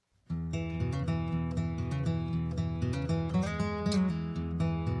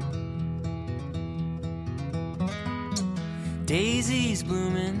daisies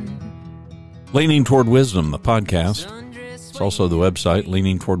blooming. Leaning Toward Wisdom, the podcast. It's also the website,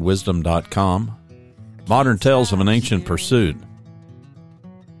 leaningtowardwisdom.com. Modern Tales of an Ancient Pursuit.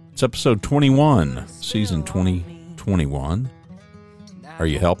 It's episode 21, season 2021. Are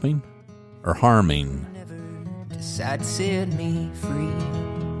you helping or harming? Decide to set me free.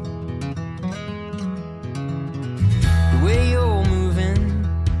 The way you're moving.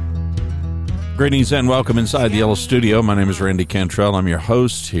 Greetings and welcome inside the Yellow Studio. My name is Randy Cantrell. I'm your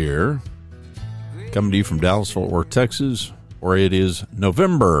host here. Coming to you from Dallas-Fort Worth, Texas, where it is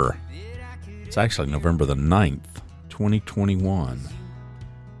November. It's actually November the 9th, 2021.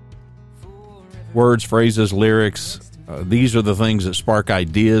 Words, phrases, lyrics, these are the things that spark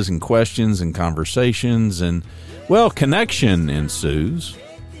ideas and questions and conversations, and, well, connection ensues.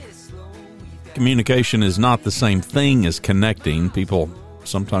 Communication is not the same thing as connecting. People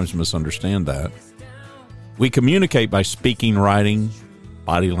sometimes misunderstand that. We communicate by speaking, writing,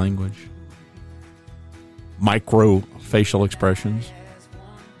 body language, micro facial expressions.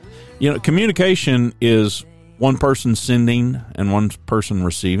 You know, communication is one person sending and one person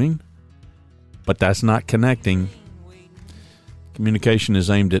receiving, but that's not connecting. Communication is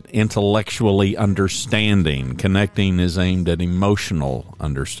aimed at intellectually understanding. Connecting is aimed at emotional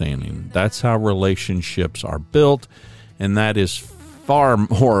understanding. That's how relationships are built, and that is far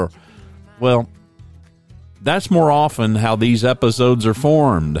more, well, that's more often how these episodes are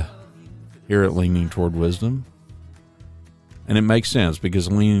formed here at Leaning Toward Wisdom. And it makes sense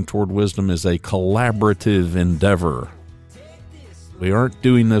because Leaning Toward Wisdom is a collaborative endeavor. We aren't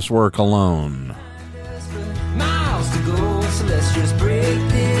doing this work alone. Miles to go, so let's just break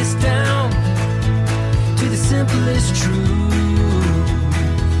this down to the simplest truth.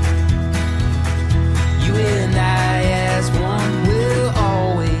 You and I as one will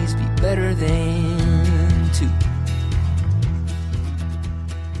always be better than two.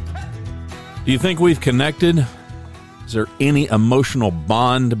 Do you think we've connected? Is there any emotional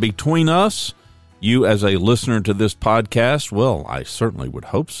bond between us? You as a listener to this podcast? Well, I certainly would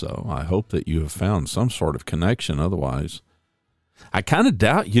hope so. I hope that you have found some sort of connection. Otherwise, I kind of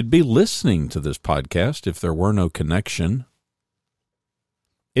doubt you'd be listening to this podcast if there were no connection.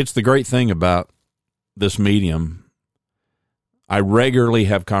 It's the great thing about this medium. I regularly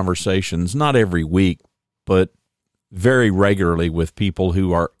have conversations, not every week, but very regularly with people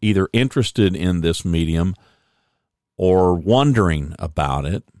who are either interested in this medium or wondering about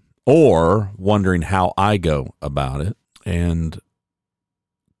it, or wondering how I go about it. And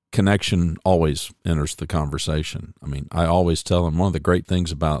connection always enters the conversation. I mean, I always tell them one of the great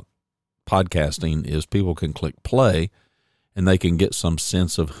things about podcasting is people can click play and they can get some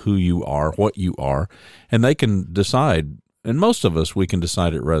sense of who you are, what you are, and they can decide, and most of us, we can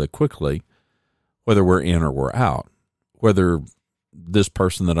decide it rather quickly, whether we're in or we're out, whether this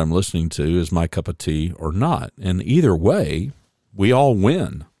person that I'm listening to is my cup of tea or not. And either way, we all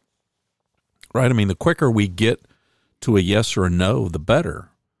win. Right? I mean, the quicker we get to a yes or a no, the better.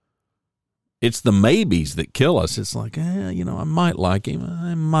 It's the maybes that kill us. It's like, I might like him.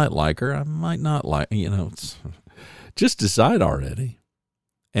 I might like her. I might not like, it's just decide already.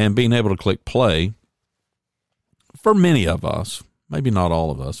 And being able to click play, for many of us, maybe not all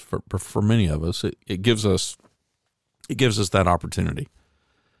of us, for many of us, it gives us that opportunity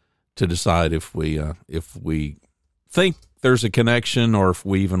to decide if we think there's a connection or if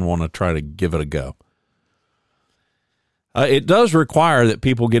we even want to try to give it a go. It does require that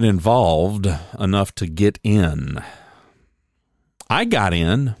people get involved enough to get in. I got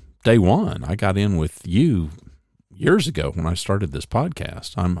in day one. I got in with you years ago when I started this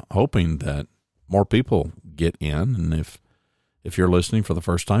podcast. I'm hoping that more people get in, and if you're listening for the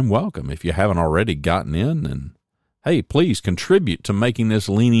first time, welcome. If you haven't already gotten in, then hey, please contribute to making this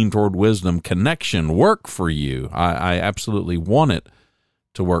Leaning Toward Wisdom connection work for you. I absolutely want it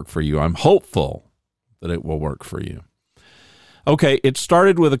to work for you. I'm hopeful that it will work for you. Okay, it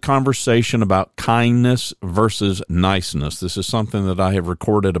started with a conversation about kindness versus niceness. This is something that I have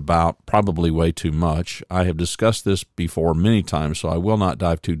recorded about probably way too much. I have discussed this before many times, so I will not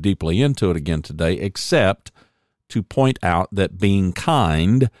dive too deeply into it again today, except to point out that being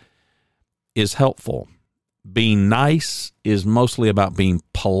kind is helpful. Being nice is mostly about being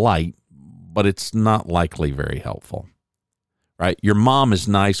polite, but it's not likely very helpful, right? Your mom is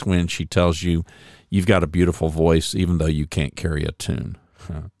nice when she tells you you've got a beautiful voice, even though you can't carry a tune.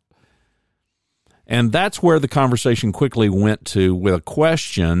 And that's where the conversation quickly went to with a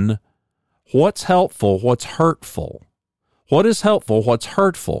question, what's helpful, what's hurtful? What is helpful, what's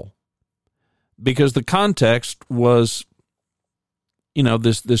hurtful? Because the context was,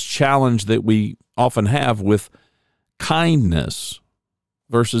 this challenge that we often have with kindness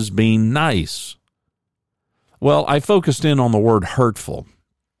versus being nice? Well, I focused in on the word hurtful.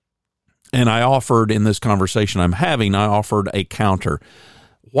 And I offered, in this conversation I'm having, I offered a counter.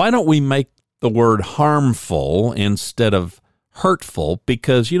 Why don't we make the word harmful instead of hurtful?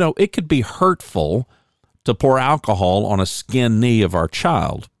 Because, it could be hurtful to pour alcohol on a skinned knee of our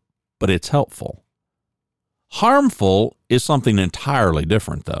child, but it's helpful. Harmful is something entirely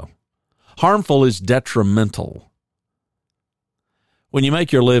different, though. Harmful is detrimental. When you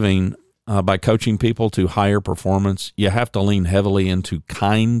make your living by coaching people to higher performance, you have to lean heavily into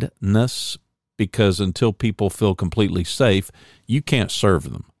kindness, because until people feel completely safe, you can't serve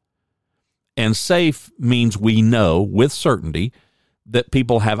them. And safe means we know with certainty that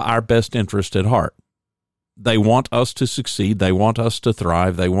people have our best interest at heart. They want us to succeed. They want us to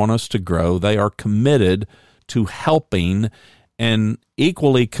thrive. They want us to grow. They are committed to helping and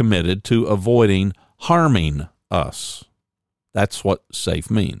equally committed to avoiding harming us. That's what safe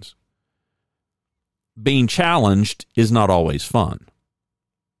means. Being challenged is not always fun.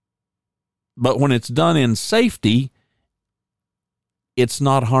 But when it's done in safety, it's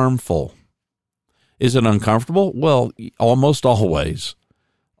not harmful. Is it uncomfortable? Well, almost always.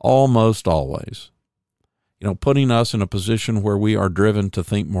 Almost always. Putting us in a position where we are driven to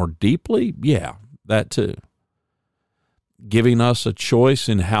think more deeply, yeah, that too. Giving us a choice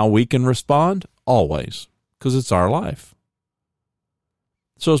in how we can respond, always, because it's our life.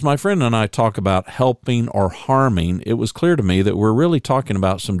 So as my friend and I talk about helping or harming, it was clear to me that we're really talking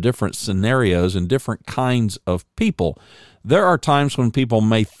about some different scenarios and different kinds of people. There are times when people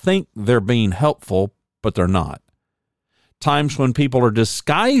may think they're being helpful, but they're not. Times when people are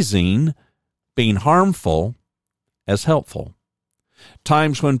disguising being harmful as helpful.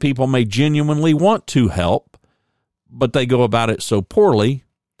 Times when people may genuinely want to help, but they go about it so poorly,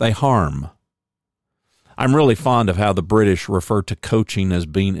 they harm. I'm really fond of how the British refer to coaching as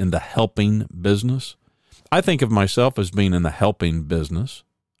being in the helping business. I think of myself as being in the helping business.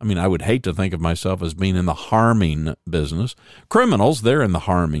 I would hate to think of myself as being in the harming business. Criminals, they're in the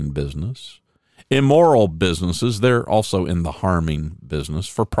harming business. Immoral businesses, they're also in the harming business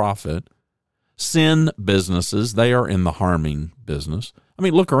for profit. Sin businesses, they are in the harming business.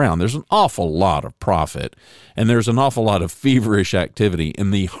 Look around. There's an awful lot of profit, and there's an awful lot of feverish activity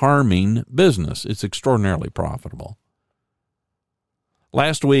in the harming business. It's extraordinarily profitable.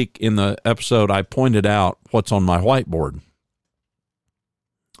 Last week in the episode, I pointed out what's on my whiteboard.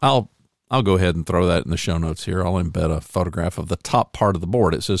 I'll go ahead and throw that in the show notes here. I'll embed a photograph of the top part of the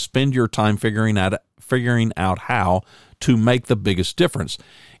board. It says, spend your time figuring out how to make the biggest difference.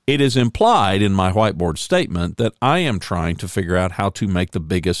 It is implied in my whiteboard statement that I am trying to figure out how to make the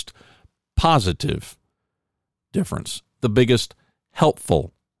biggest positive difference, the biggest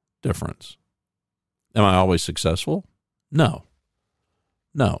helpful difference. Am I always successful? No.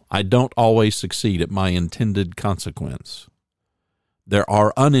 I don't always succeed at my intended consequence. There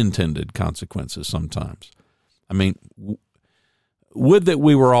are unintended consequences sometimes. Would that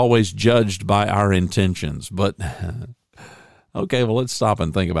we were always judged by our intentions, but okay, well, let's stop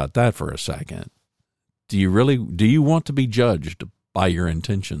and think about that for a second. Do you want to be judged by your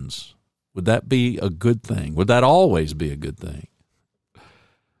intentions? Would that be a good thing? Would that always be a good thing?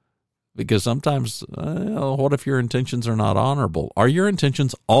 Because sometimes, what if your intentions are not honorable? Are your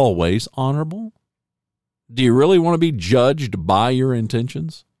intentions always honorable? Do you really want to be judged by your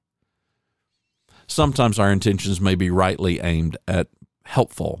intentions? Sometimes our intentions may be rightly aimed at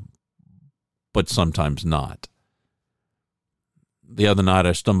helpful, but sometimes not. The other night,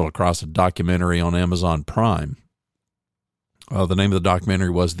 I stumbled across a documentary on Amazon Prime. The name of the documentary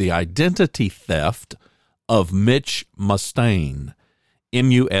was The Identity Theft of Mitch Mustain,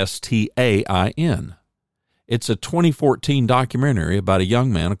 Mustain. It's a 2014 documentary about a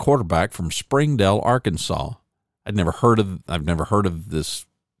young man, a quarterback from Springdale, Arkansas. I've never heard of this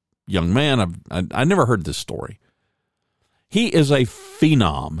young man. I never heard this story. He is a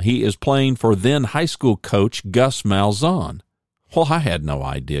phenom. He is playing for then high school coach Gus Malzahn. Well, I had no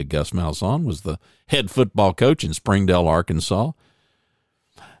idea Gus Malzahn was the head football coach in Springdale, Arkansas.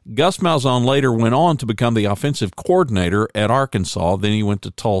 Gus Malzahn later went on to become the offensive coordinator at Arkansas. Then he went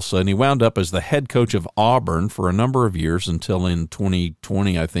to Tulsa, and he wound up as the head coach of Auburn for a number of years until in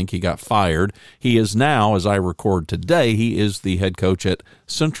 2020, I think, he got fired. He is now, as I record today, he is the head coach at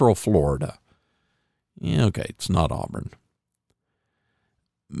Central Florida. Yeah, okay, it's not Auburn.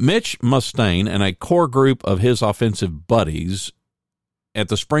 Mitch Mustain and a core group of his offensive buddies at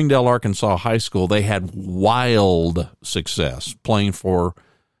the Springdale, Arkansas high school, they had wild success playing for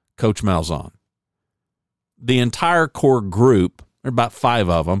Coach Malzahn. The entire core group, there are about 5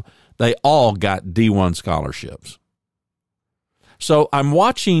 of them, they all got D1 scholarships. So I'm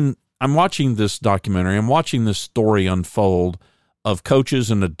watching this documentary. I'm watching this story unfold of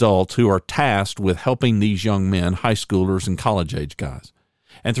coaches and adults who are tasked with helping these young men, high schoolers and college age guys.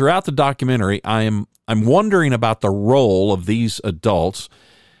 And throughout the documentary, I'm wondering about the role of these adults.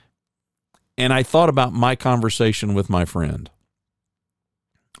 And I thought about my conversation with my friend.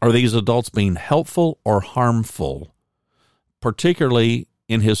 Are these adults being helpful or harmful? Particularly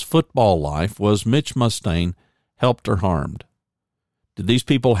in his football life, was Mitch Mustain helped or harmed? Did these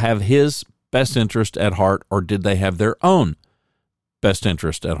people have his best interest at heart, or did they have their own best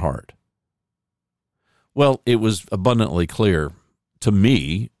interest at heart? Well, it was abundantly clear to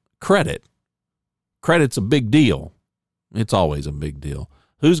me, credit. Credit's a big deal. It's always a big deal.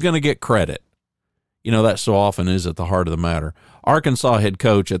 Who's going to get credit? You know, that so often is at the heart of the matter. Arkansas head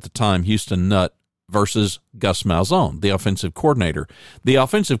coach at the time, Houston Nutt, versus Gus Malzahn, the offensive coordinator. The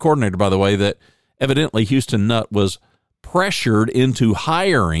offensive coordinator, by the way, that evidently Houston Nutt was pressured into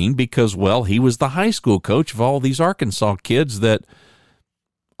hiring because, well, he was the high school coach of all these Arkansas kids that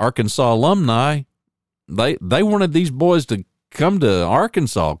Arkansas alumni, they wanted these boys to come to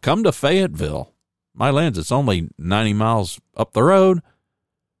Arkansas, come to Fayetteville. My lands, it's only 90 miles up the road.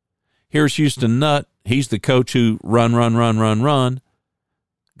 Here's Houston Nutt. He's the coach who run.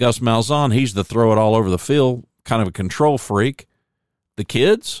 Gus Malzahn, he's the throw it all over the field, kind of a control freak. The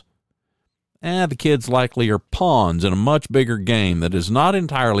kids? The kids likely are pawns in a much bigger game that is not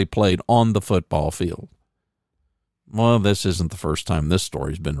entirely played on the football field. Well, this isn't the first time this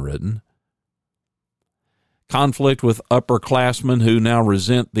story's been written. Conflict with upperclassmen who now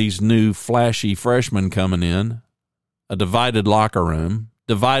resent these new flashy freshmen coming in. A divided locker room.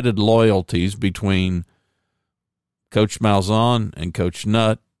 Divided loyalties between Coach Malzahn and Coach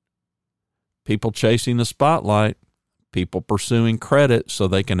Nutt. People chasing the spotlight. People pursuing credit so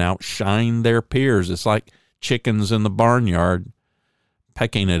they can outshine their peers. It's like chickens in the barnyard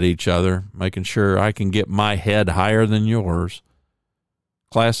pecking at each other, making sure I can get my head higher than yours.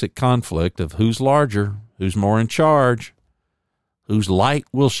 Classic conflict of who's larger, who's more in charge, whose light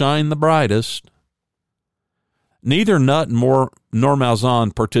will shine the brightest. Neither Nutt nor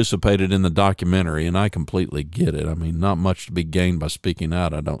Malzahn participated in the documentary, and I completely get it. I mean, not much to be gained by speaking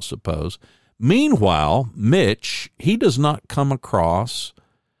out, I don't suppose. Meanwhile, Mitch, he does not come across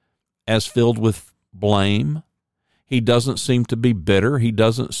as filled with blame. He doesn't seem to be bitter. He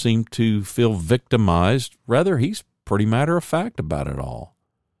doesn't seem to feel victimized. Rather, he's pretty matter-of-fact about it all.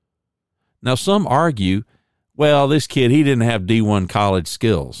 Now, some argue, well, this kid, he didn't have D1 college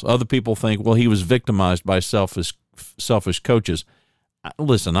skills. Other people think, well, he was victimized by selfish coaches.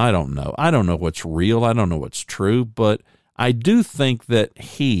 Listen, I don't know. I don't know what's real. I don't know what's true. But I do think that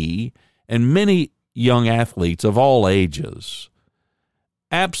he and many young athletes of all ages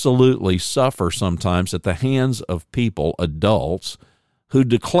absolutely suffer sometimes at the hands of people, adults, who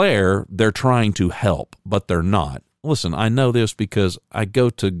declare they're trying to help, but they're not. Listen, I know this because I go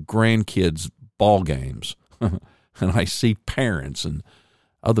to grandkids' ball games, and I see parents and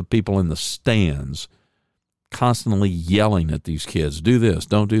other people in the stands constantly yelling at these kids, do this,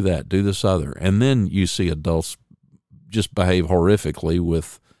 don't do that, do this other. And then you see adults just behave horrifically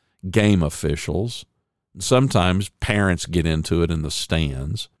with game officials. Sometimes parents get into it in the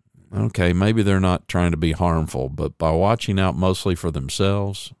stands. Okay, maybe they're not trying to be harmful, but by watching out mostly for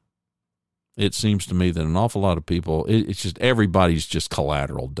themselves, it seems to me that an awful lot of people, it's just everybody's just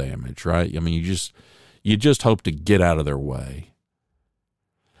collateral damage, right? I mean, you just hope to get out of their way.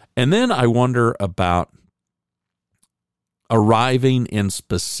 And then I wonder about arriving in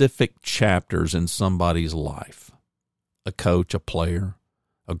specific chapters in somebody's life. A coach, a player,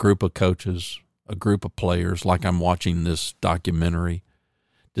 a group of coaches, a group of players, like I'm watching this documentary.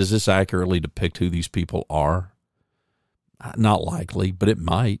 Does this accurately depict who these people are? Not likely, but it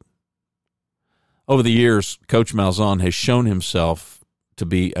might. Over the years, Coach Malzahn has shown himself to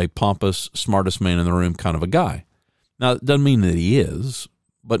be a pompous, smartest man in the room kind of a guy. Now, it doesn't mean that he is,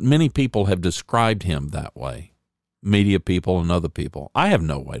 but many people have described him that way. Media people and other people. I have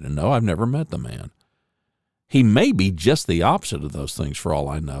no way to know. I've never met the man. He may be just the opposite of those things for all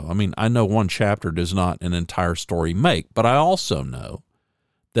I know. I mean, I know one chapter does not an entire story make, but I also know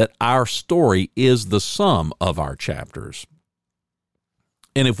that our story is the sum of our chapters.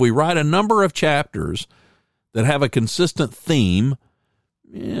 And if we write a number of chapters that have a consistent theme,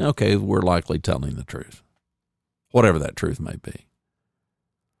 okay, we're likely telling the truth, whatever that truth may be.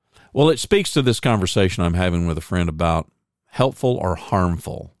 Well, it speaks to this conversation I'm having with a friend about helpful or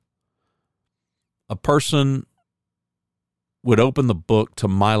harmful. A person would open the book to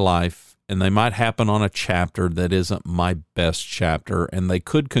my life, and they might happen on a chapter that isn't my best chapter, and they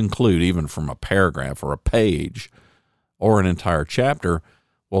could conclude even from a paragraph or a page or an entire chapter,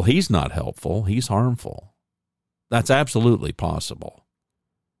 well, he's not helpful, he's harmful. That's absolutely possible.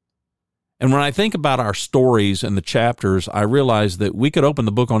 And when I think about our stories and the chapters, I realize that we could open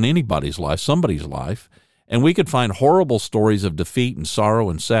the book on anybody's life, somebody's life, and we could find horrible stories of defeat and sorrow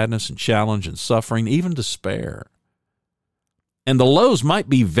and sadness and challenge and suffering, even despair. And the lows might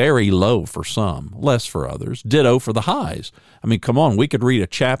be very low for some, less for others. Ditto for the highs. I mean, come on, we could read a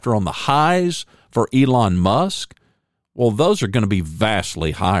chapter on the highs for Elon Musk. Well, those are going to be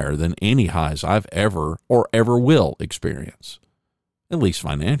vastly higher than any highs I've ever or ever will experience, at least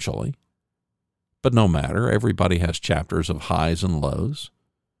financially. But no matter, everybody has chapters of highs and lows.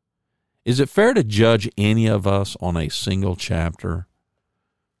 Is it fair to judge any of us on a single chapter?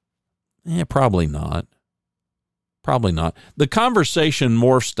 Probably not. Probably not. The conversation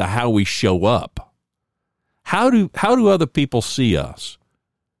morphs to how we show up. How do other people see us?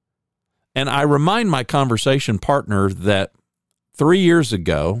 And I remind my conversation partner that 3 years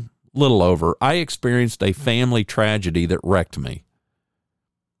ago, little over, I experienced a family tragedy that wrecked me.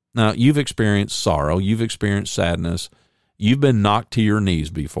 Now, you've experienced sorrow, you've experienced sadness, you've been knocked to your knees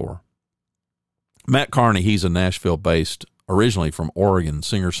before. Matt Carney, he's a Nashville-based, originally from Oregon,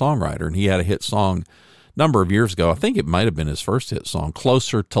 singer-songwriter, and he had a hit song a number of years ago. I think it might have been his first hit song,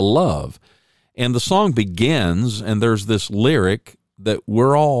 Closer to Love. And the song begins, and there's this lyric that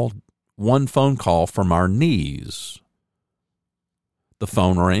we're all one phone call from our knees. The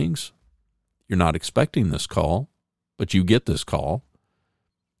phone rings. You're not expecting this call, but you get this call,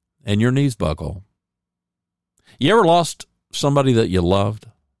 and your knees buckle. You ever lost somebody that you loved?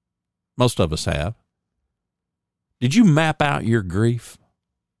 Most of us have. Did you map out your grief?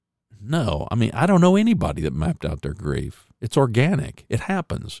 No. I mean, I don't know anybody that mapped out their grief. It's organic. It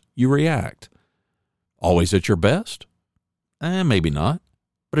happens. You react. Always at your best? Maybe not,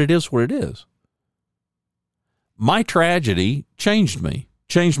 but it is what it is. My tragedy changed me,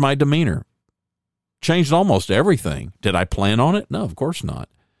 changed my demeanor, changed almost everything. Did I plan on it? No, of course not.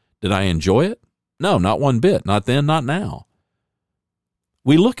 Did I enjoy it? No, not one bit. Not then, not now.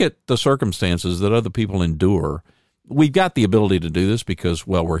 We look at the circumstances that other people endure. We've got the ability to do this because,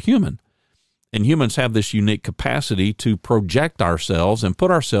 well, we're human. And humans have this unique capacity to project ourselves and put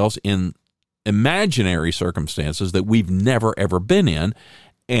ourselves in imaginary circumstances that we've never, ever been in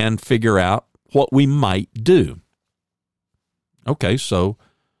and figure out what we might do. Okay, so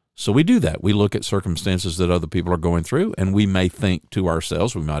we do that. We look at circumstances that other people are going through, and we may think to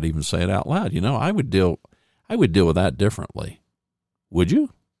ourselves, we might even say it out loud, I would deal with that differently. Would you?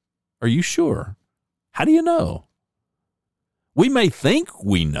 Are you sure? How do you know? We may think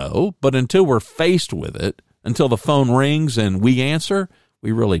we know, but until we're faced with it, until the phone rings and we answer,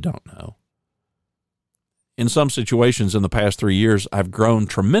 we really don't know. In some situations in the past 3 years, I've grown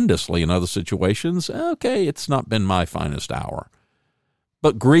tremendously. In other situations, okay, it's not been my finest hour.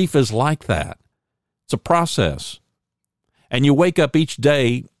 But grief is like that. It's a process. And you wake up each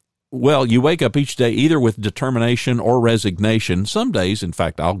day, either with determination or resignation. Some days, in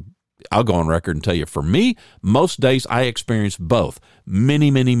fact, I'll go on record and tell you, for me, most days I experience both many,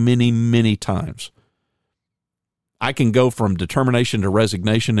 many, many, many times. I can go from determination to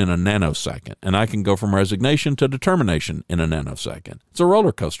resignation in a nanosecond, and I can go from resignation to determination in a nanosecond. It's a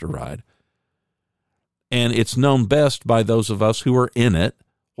roller coaster ride. And it's known best by those of us who are in it,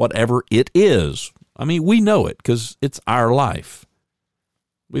 whatever it is. I mean, we know it because it's our life.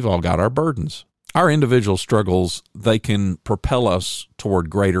 We've all got our burdens. Our individual struggles, they can propel us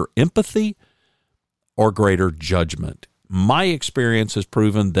toward greater empathy or greater judgment. My experience has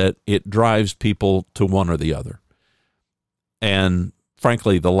proven that it drives people to one or the other. And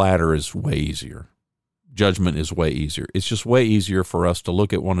frankly, the latter is way easier. Judgment is way easier. It's just way easier for us to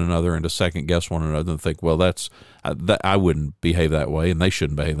look at one another and to second guess one another and think, well, I wouldn't behave that way, and they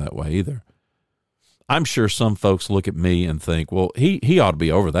shouldn't behave that way either. I'm sure some folks look at me and think, well, he ought to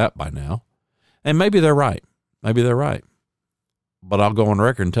be over that by now. And maybe they're right. Maybe they're right. But I'll go on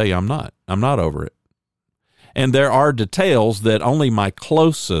record and tell you I'm not. I'm not over it. And there are details that only my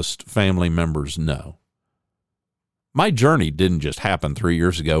closest family members know. My journey didn't just happen 3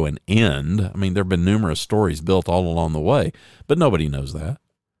 years ago and end. I mean, there have been numerous stories built all along the way, but nobody knows that.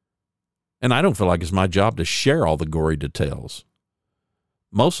 And I don't feel like it's my job to share all the gory details.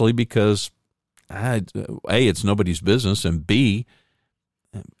 Mostly because, A, it's nobody's business, and B,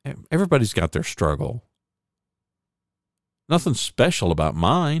 everybody's got their struggle. Nothing special about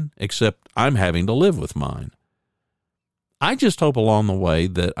mine, except I'm having to live with mine. I just hope along the way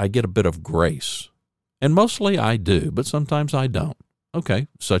that I get a bit of grace. And mostly I do, but sometimes I don't. Okay,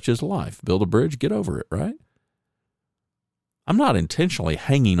 such is life. Build a bridge, get over it, right? I'm not intentionally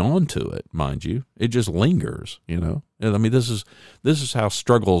hanging on to it, mind you. It just lingers, I mean, this is how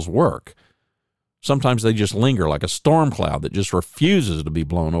struggles work. Sometimes they just linger like a storm cloud that just refuses to be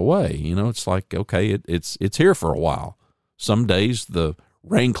blown away. It's like, okay, it's here for a while. Some days the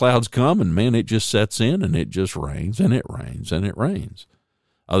rain clouds come and, man, it just sets in and it just rains and it rains and it rains.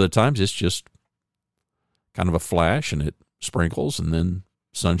 Other times it's just kind of a flash and it sprinkles and then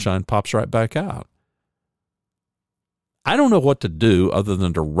sunshine pops right back out. I don't know what to do other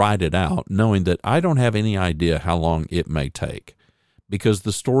than to ride it out, knowing that I don't have any idea how long it may take, because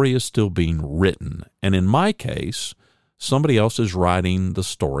the story is still being written. And in my case, somebody else is writing the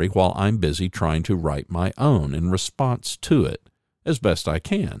story while I'm busy trying to write my own in response to it as best I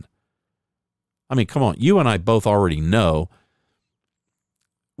can. I mean, come on, you and I both already know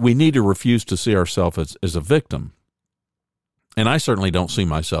we need to refuse to see ourselves as a victim. And I certainly don't see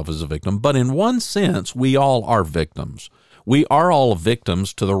myself as a victim, but in one sense, we all are victims. We are all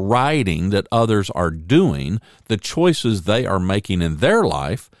victims to the writing that others are doing, the choices they are making in their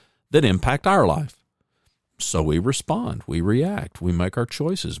life that impact our life. So we respond, we react, we make our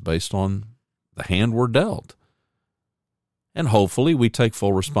choices based on the hand we're dealt. And hopefully we take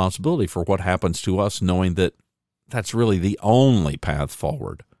full responsibility for what happens to us, knowing that that's really the only path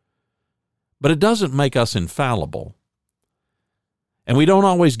forward. But it doesn't make us infallible. And we don't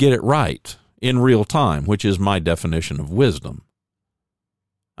always get it right in real time, which is my definition of wisdom.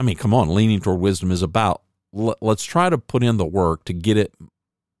 I mean, come on, leaning toward wisdom is about, let's try to put in the work to get it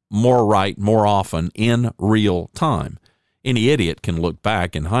more right more often in real time. Any idiot can look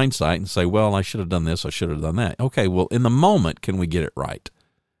back in hindsight and say, well, I should have done this, I should have done that. Okay, well, in the moment, can we get it right?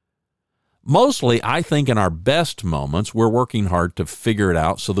 Mostly, I think in our best moments, we're working hard to figure it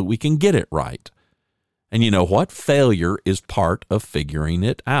out so that we can get it right. And you know what? Failure is part of figuring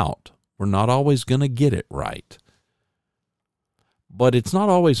it out. We're not always going to get it right. But it's not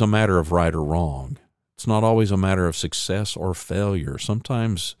always a matter of right or wrong. It's not always a matter of success or failure.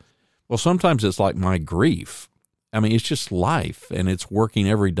 Sometimes it's like my grief. I mean, it's just life, and it's working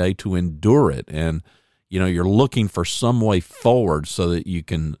every day to endure it. And, you're looking for some way forward so that you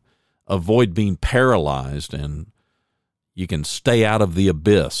can avoid being paralyzed and you can stay out of the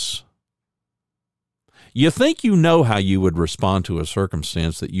abyss. You think you know how you would respond to a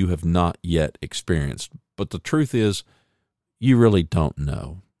circumstance that you have not yet experienced, but the truth is, you really don't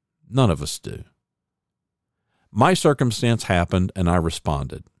know. None of us do. My circumstance happened, and I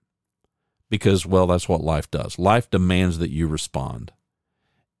responded. Because, well, that's what life does. Life demands that you respond.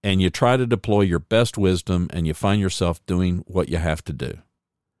 And you try to deploy your best wisdom, and you find yourself doing what you have to do.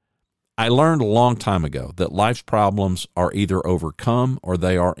 I learned a long time ago that life's problems are either overcome or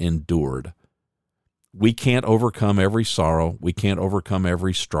they are endured. We can't overcome every sorrow. We can't overcome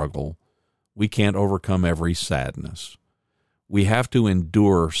every struggle. We can't overcome every sadness. We have to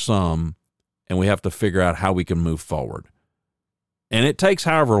endure some, and we have to figure out how we can move forward. And it takes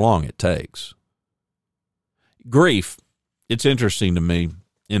however long it takes. Grief, it's interesting to me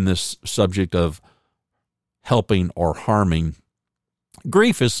in this subject of helping or harming.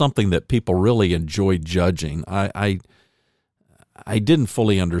 Grief is something that people really enjoy judging. I didn't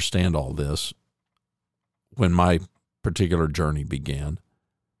fully understand all this when my particular journey began.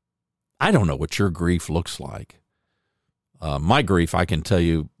 I don't know what your grief looks like. My grief, I can tell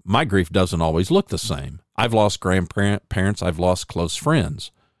you, my grief doesn't always look the same. I've lost grandparents. I've lost close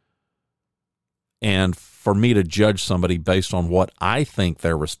friends. And for me to judge somebody based on what I think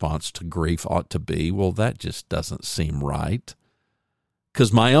their response to grief ought to be, well, that just doesn't seem right.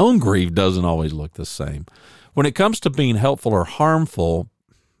 Because my own grief doesn't always look the same. When it comes to being helpful or harmful,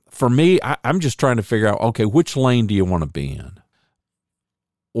 for me, I'm just trying to figure out, okay, which lane do you want to be in?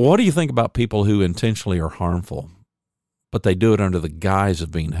 What do you think about people who intentionally are harmful, but they do it under the guise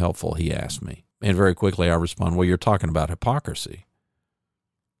of being helpful, he asked me. And very quickly I respond, well, you're talking about hypocrisy,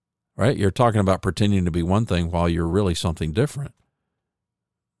 right? You're talking about pretending to be one thing while you're really something different.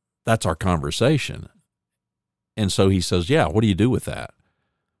 That's our conversation. And so he says, yeah, what do you do with that?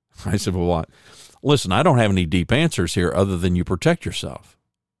 I said, well, what? Listen, I don't have any deep answers here other than you protect yourself.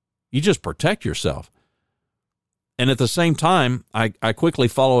 You just protect yourself. And at the same time, I quickly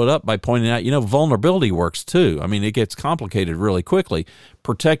follow it up by pointing out, vulnerability works too. I mean, it gets complicated really quickly.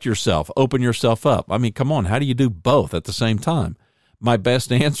 Protect yourself, open yourself up. I mean, come on, how do you do both at the same time? My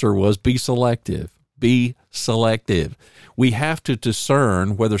best answer was be selective. Be selective. We have to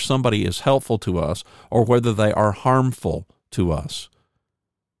discern whether somebody is helpful to us or whether they are harmful to us.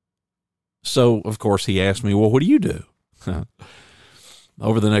 So, of course, he asked me, well, what do you do?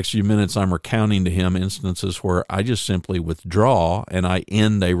 Over the next few minutes, I'm recounting to him instances where I just simply withdraw and I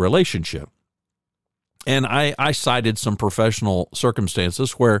end a relationship. And I cited some professional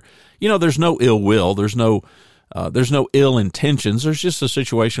circumstances where, there's no ill will, there's no ill intentions. There's just a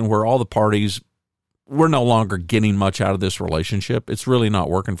situation where all the parties, we're no longer getting much out of this relationship. It's really not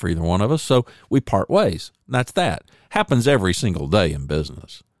working for either one of us, so we part ways. That's that. Happens every single day in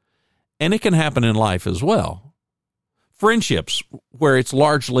business. And it can happen in life as well. Friendships, where it's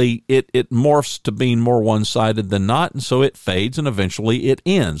largely, it morphs to being more one-sided than not, and so it fades and eventually it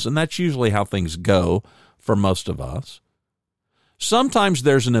ends. And that's usually how things go for most of us. Sometimes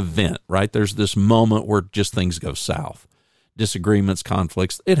there's an event, right? There's this moment where just things go south. Disagreements,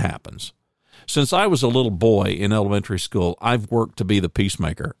 conflicts, it happens. Since I was a little boy in elementary school, I've worked to be the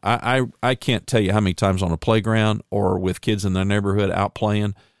peacemaker. I can't tell you how many times on a playground or with kids in their neighborhood out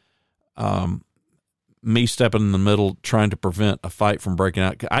playing, me stepping in the middle trying to prevent a fight from breaking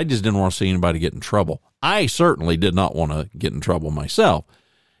out. I just didn't want to see anybody get in trouble. I certainly did not want to get in trouble myself.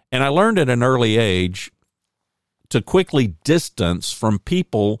 And I learned at an early age to quickly distance from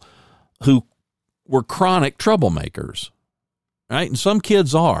people who were chronic troublemakers, right? And some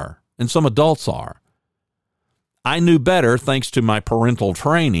kids are, and some adults are. I knew better, thanks to my parental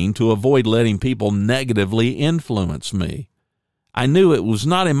training, to avoid letting people negatively influence me. I knew it was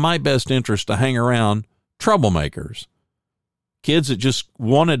not in my best interest to hang around troublemakers, kids that just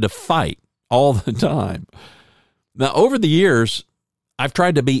wanted to fight all the time. Now, over the years, I've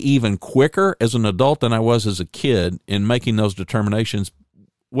tried to be even quicker as an adult than I was as a kid in making those determinations,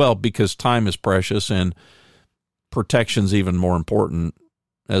 well, because time is precious and protection's even more important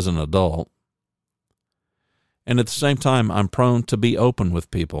as an adult. And at the same time, I'm prone to be open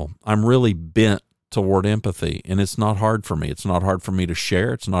with people. I'm really bent toward empathy, and it's not hard for me. It's not hard for me to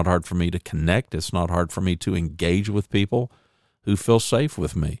share. It's not hard for me to connect. It's not hard for me to engage with people who feel safe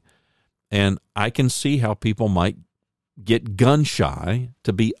with me. And I can see how people might get gun shy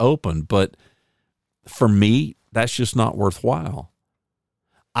to be open, but for me, that's just not worthwhile.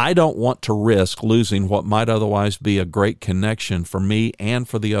 I don't want to risk losing what might otherwise be a great connection for me and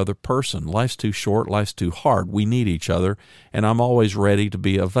for the other person. Life's too short. Life's too hard. We need each other, and I'm always ready to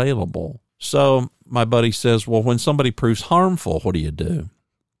be available. So my buddy says, well, when somebody proves harmful, what do you do?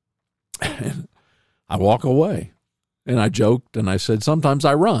 And I walk away. And I joked and I said, sometimes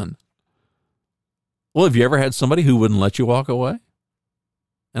I run. Well, have you ever had somebody who wouldn't let you walk away?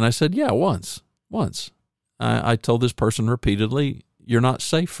 And I said, yeah, once. I told this person repeatedly, you're not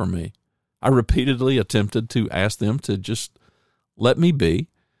safe for me. I repeatedly attempted to ask them to just let me be.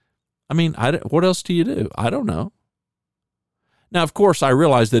 I mean, what else do you do? I don't know. Now, of course, I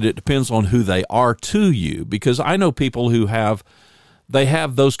realize that it depends on who they are to you, because I know people who have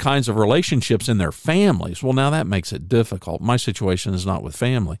those kinds of relationships in their families. Well, now that makes it difficult. My situation is not with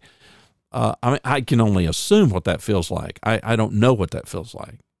family. I can only assume what that feels like. I don't know what that feels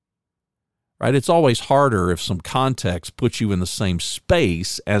like, right? It's always harder if some context puts you in the same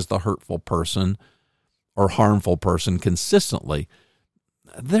space as the hurtful person or harmful person consistently.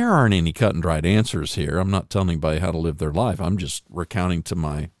 There aren't any cut and dried answers here. I'm not telling anybody how to live their life. I'm just recounting to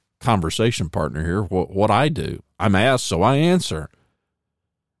my conversation partner here what I do. I'm asked, so I answer.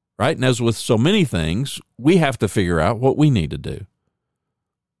 Right? And as with so many things, we have to figure out what we need to do.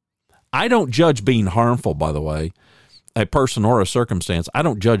 I don't judge being harmful, by the way, a person or a circumstance. I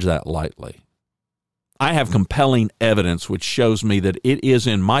don't judge that lightly. I have compelling evidence which shows me that it is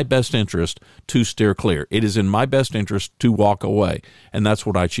in my best interest to steer clear. It is in my best interest to walk away, and that's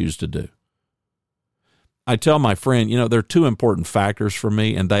what I choose to do. I tell my friend, there are two important factors for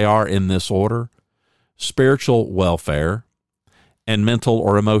me, and they are in this order: spiritual welfare and mental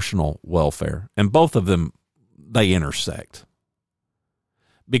or emotional welfare. And both of them, they intersect.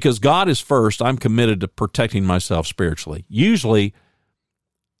 Because God is first, I'm committed to protecting myself spiritually. Usually,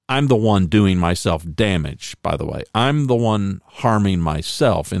 I'm the one doing myself damage, by the way. I'm the one harming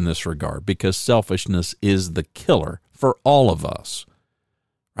myself in this regard, because selfishness is the killer for all of us,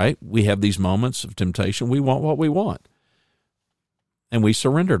 right? We have these moments of temptation. We want what we want. And we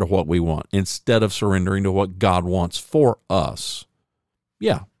surrender to what we want instead of surrendering to what God wants for us.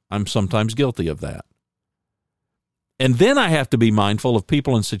 Yeah, I'm sometimes guilty of that. And then I have to be mindful of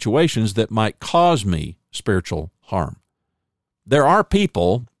people and situations that might cause me spiritual harm. There are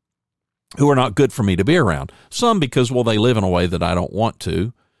people who are not good for me to be around. Some because, they live in a way that I don't want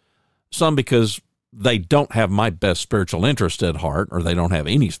to. Some because they don't have my best spiritual interest at heart, or they don't have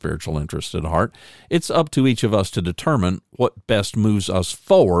any spiritual interest at heart. It's up to each of us to determine what best moves us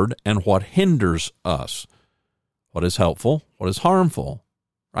forward and what hinders us. What is helpful, what is harmful,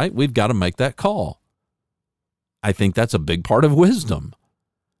 right? We've got to make that call. I think that's a big part of wisdom.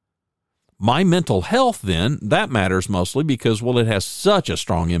 My mental health, then, that matters mostly because, it has such a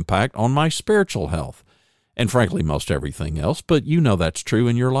strong impact on my spiritual health. and frankly, most everything else, but you know that's true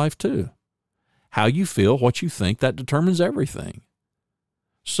in your life too. How you feel, what you think, that determines everything.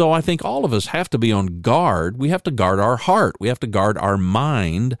 So I think all of us have to be on guard. We have to guard our heart. We have to guard our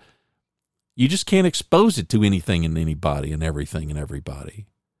mind. You just can't expose it to anything and anybody and everything and everybody.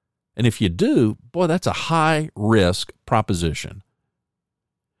 And if you do, boy, that's a high-risk proposition.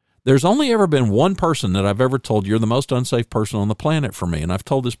 There's only ever been one person that I've ever told, you're the most unsafe person on the planet for me, and I've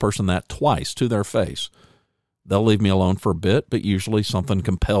told this person that twice to their face. They'll leave me alone for a bit, but usually something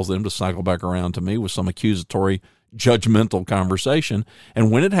compels them to cycle back around to me with some accusatory, judgmental conversation. And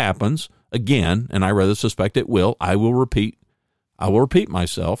when it happens, again, and I rather suspect it will, I will repeat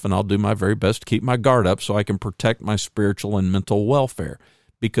myself, and I'll do my very best to keep my guard up so I can protect my spiritual and mental welfare,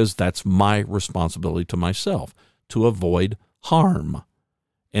 because that's my responsibility to myself, to avoid harm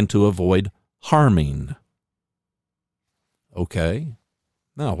and to avoid harming. Okay,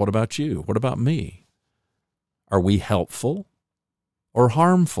 now what about you? What about me? Are we helpful or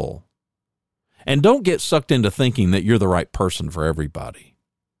harmful? And don't get sucked into thinking that you're the right person for everybody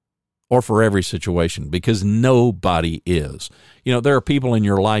or for every situation, because nobody is. You know, there are people in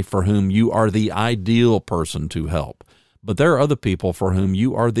your life for whom you are the ideal person to help, but there are other people for whom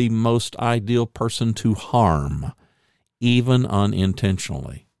you are the most ideal person to harm, even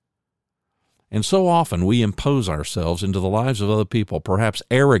unintentionally. And so often we impose ourselves into the lives of other people, perhaps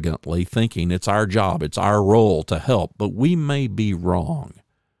arrogantly thinking it's our job, it's our role to help, but we may be wrong.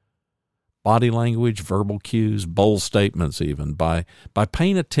 Body language, verbal cues, bold statements even, by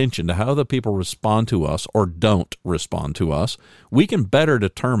paying attention to how other people respond to us or don't respond to us, we can better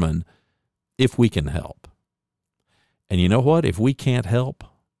determine if we can help. And you know what? If we can't help,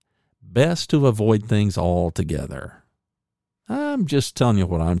 best to avoid things altogether. I'm just telling you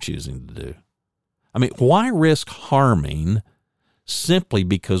what I'm choosing to do. I mean, why risk harming simply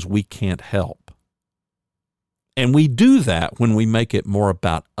because we can't help? And we do that when we make it more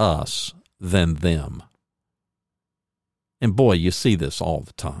about us than them. And boy, you see this all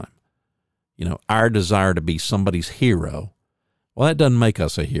the time. You know, our desire to be somebody's hero, well, that doesn't make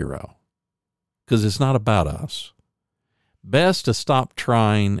us a hero because it's not about us. Best to stop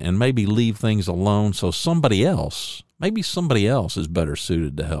trying and maybe leave things alone so maybe somebody else is better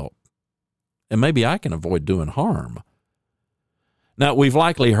suited to help. And maybe I can avoid doing harm. Now, we've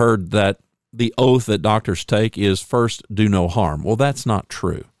likely heard that the oath that doctors take is first, do no harm. Well, that's not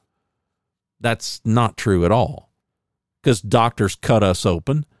true. That's not true at all. Because doctors cut us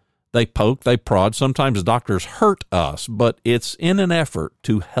open. They poke, they prod. Sometimes doctors hurt us, but it's in an effort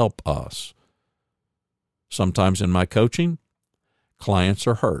to help us. Sometimes in my coaching, clients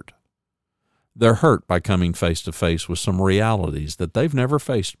are hurt. They're hurt by coming face to face with some realities that they've never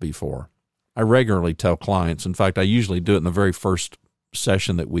faced before. I regularly tell clients, in fact, I usually do it in the very first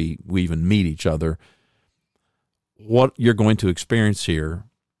session that we even meet each other, what you're going to experience here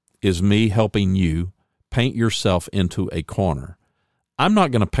is me helping you paint yourself into a corner. I'm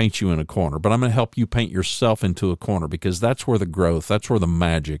not going to paint you in a corner, but I'm going to help you paint yourself into a corner, because that's where the growth, that's where the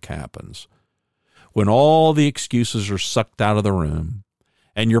magic happens. When all the excuses are sucked out of the room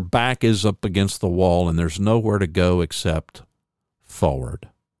and your back is up against the wall and there's nowhere to go except forward.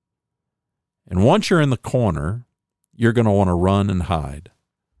 And once you're in the corner, you're going to want to run and hide.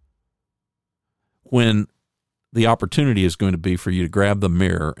 When the opportunity is going to be for you to grab the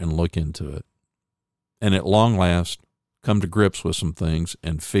mirror and look into it, and at long last come to grips with some things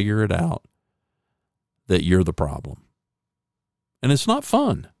and figure it out that you're the problem. And it's not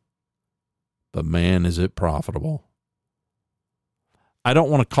fun, but man, is it profitable. I don't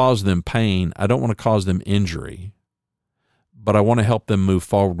want to cause them pain. I don't want to cause them injury. But I want to help them move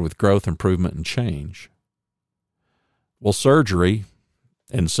forward with growth, improvement, and change. Well, surgery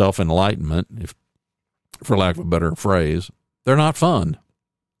and self-enlightenment, if for lack of a better phrase, they're not fun.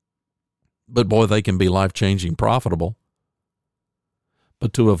 But boy, they can be life-changing, profitable.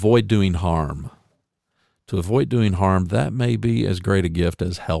 But to avoid doing harm, that may be as great a gift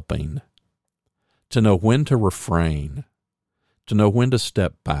as helping. To know when to refrain, to know when to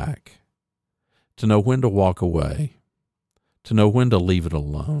step back, to know when to walk away, to know when to leave it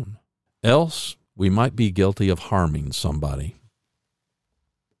alone. Else, we might be guilty of harming somebody.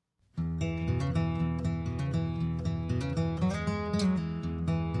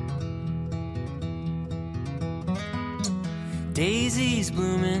 Daisies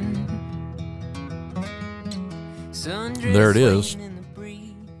blooming. There it is.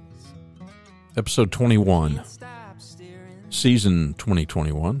 Episode 21. Season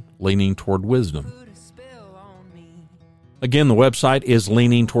 2021. Leaning Toward Wisdom. Again, the website is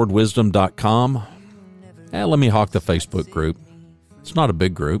leaningtowardwisdom.com. Let me hawk the Facebook group. It's not a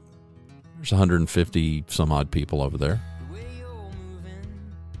big group. There's 150 some odd people over there.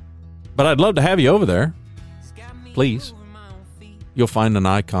 But I'd love to have you over there. Please. You'll find an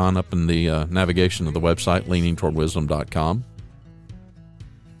icon up in the navigation of the website, leaningtowardwisdom.com.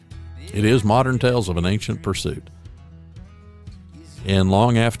 It is Modern Tales of an Ancient Pursuit. And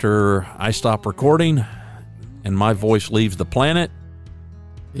long after I stop recording and my voice leaves the planet,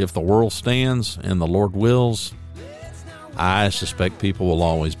 if the world stands and the Lord wills, I suspect people will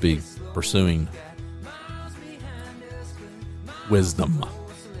always be pursuing wisdom.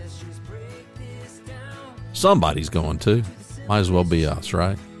 Somebody's going to. Might as well be us,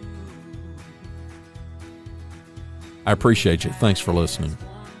 right? I appreciate you. Thanks for listening.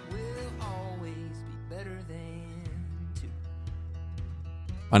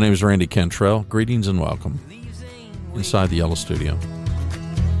 My name is Randy Cantrell. Greetings and welcome inside the Yellow Studio.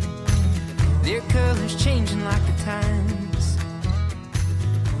 Their colors changing like the times.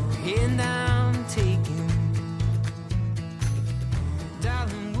 And